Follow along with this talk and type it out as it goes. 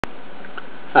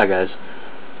Hi guys,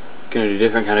 gonna do a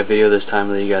different kind of video this time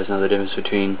to let you guys know the difference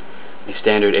between a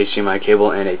standard HDMI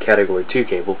cable and a Category 2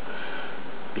 cable.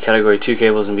 The Category 2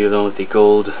 cable is going to be the one with the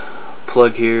gold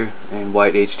plug here and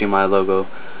white HDMI logo.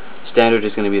 Standard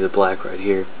is going to be the black right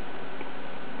here.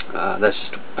 That's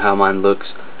just how mine looks.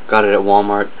 Got it at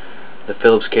Walmart. The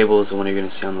Philips cable is the one you're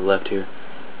going to see on the left here.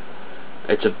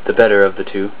 It's the better of the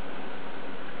two.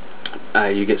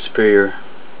 You get superior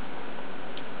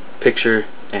picture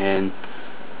and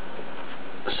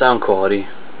sound quality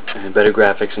and better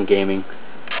graphics and gaming,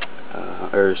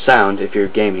 or sound if you're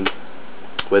gaming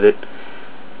with it.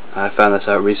 I found this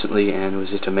out recently and was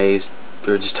just amazed,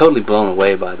 or just totally blown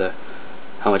away by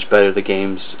how much better the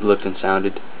games looked and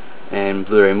sounded. And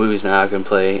Blu-ray movies now I can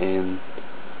play in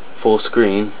full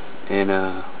screen in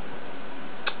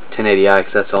 1080i,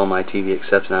 because that's all my TV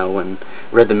accepts now. I went and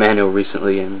read the manual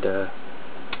recently, and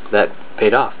that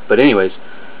paid off. But anyways,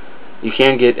 you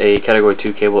can get a Category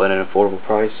 2 cable at an affordable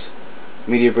price.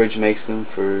 MediaBridge makes them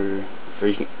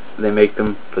they make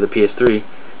them for the PS3,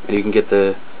 and you can get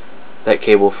that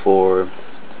cable for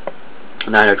 $9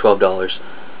 or $12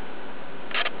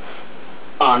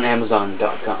 on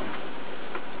Amazon.com.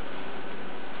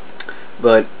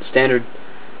 But standard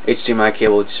HDMI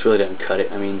cable just really doesn't cut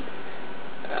it. I mean,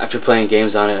 after playing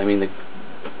games on it, I mean,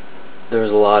 there was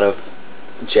a lot of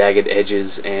jagged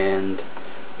edges, and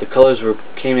the colors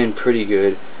came in pretty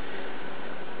good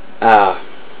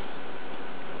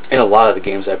in a lot of the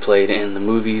games I played. In the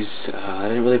movies, I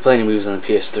didn't really play any movies on the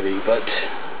PS3, but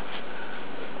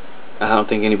I don't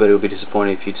think anybody will be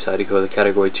disappointed if you decide to go with a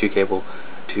Category 2 cable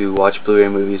to watch Blu-ray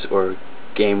movies or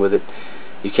game with it.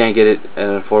 You can get it at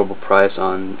an affordable price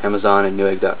on Amazon and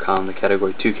Newegg.com, the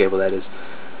Category 2 cable that is,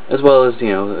 as well as, you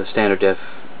know, a standard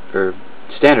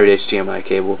HDMI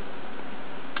cable.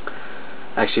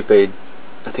 I actually paid,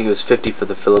 I think it was $50 for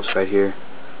the Philips right here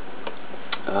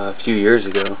a few years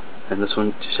ago, and this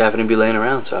one just happened to be laying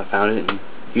around, so I found it and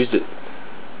used it.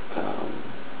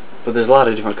 But there's a lot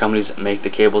of different companies that make the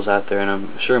cables out there, and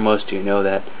I'm sure most of you know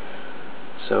that.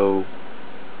 So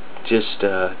just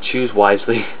choose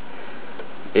wisely,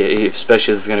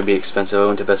 especially if it's going to be expensive. I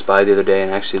went to Best Buy the other day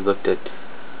and actually looked at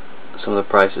some of the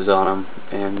prices on them,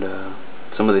 and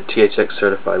some of the THX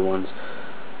certified ones,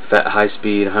 high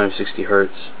speed 160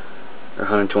 hertz or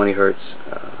 120 hertz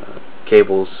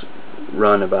cables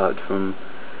run about from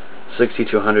 $60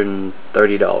 to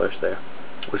 $130 there,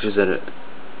 which is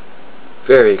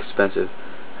very expensive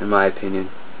in my opinion.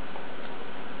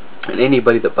 And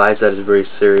anybody that buys that is very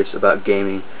serious about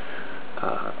gaming,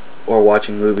 or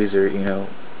watching movies, or, you know,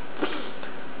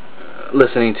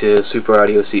 listening to super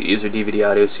audio CDs or DVD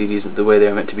audio CDs the way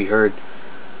they're meant to be heard.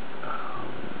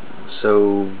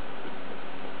 So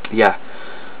yeah.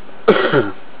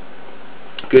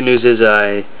 Good news is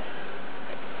I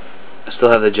still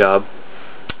have the job.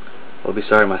 I'll be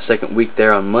starting my second week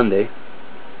there on Monday.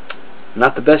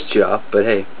 Not the best job, but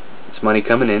hey, it's money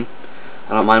coming in.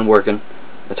 I don't mind working.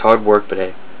 It's hard work, but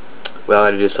hey, we all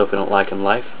gotta do stuff we don't like in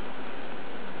life.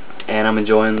 And I'm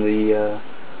enjoying the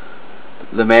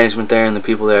management there and the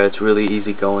people there. It's really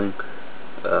easy going.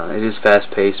 It is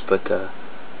fast paced, but I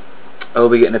will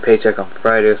be getting a paycheck on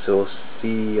Friday, so we'll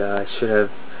see. I should have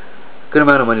a good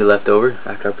amount of money left over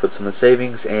after I put some in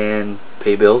savings and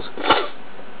pay bills.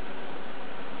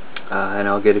 And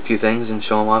I'll get a few things and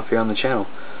show them off here on the channel.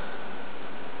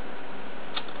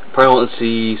 Probably won't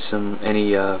see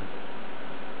any of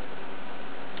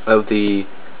the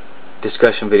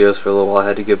discussion videos for a little while. I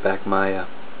had to give back my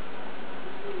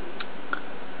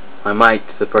my mic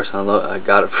to the person I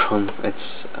got it from.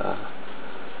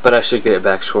 But I should get it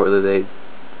back shortly.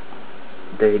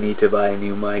 They need to buy a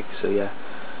new mic, so yeah.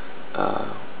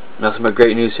 Nothing but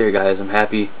great news here, guys. I'm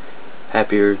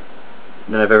happier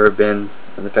than I've ever been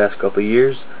in the past couple of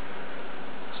years.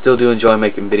 Still do enjoy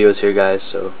making videos here, guys,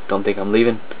 so don't think I'm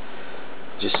leaving.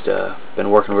 Just been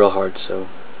working real hard. So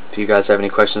if you guys have any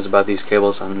questions about these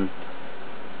cables,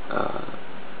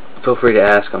 feel free to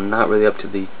ask. I'm not really up to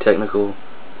the technical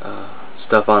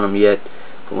stuff on them yet,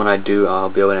 but when I do, I'll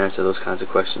be able to answer those kinds of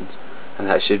questions, and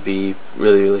that should be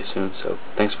really, really soon. So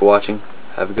thanks for watching.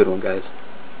 Have a good one, guys.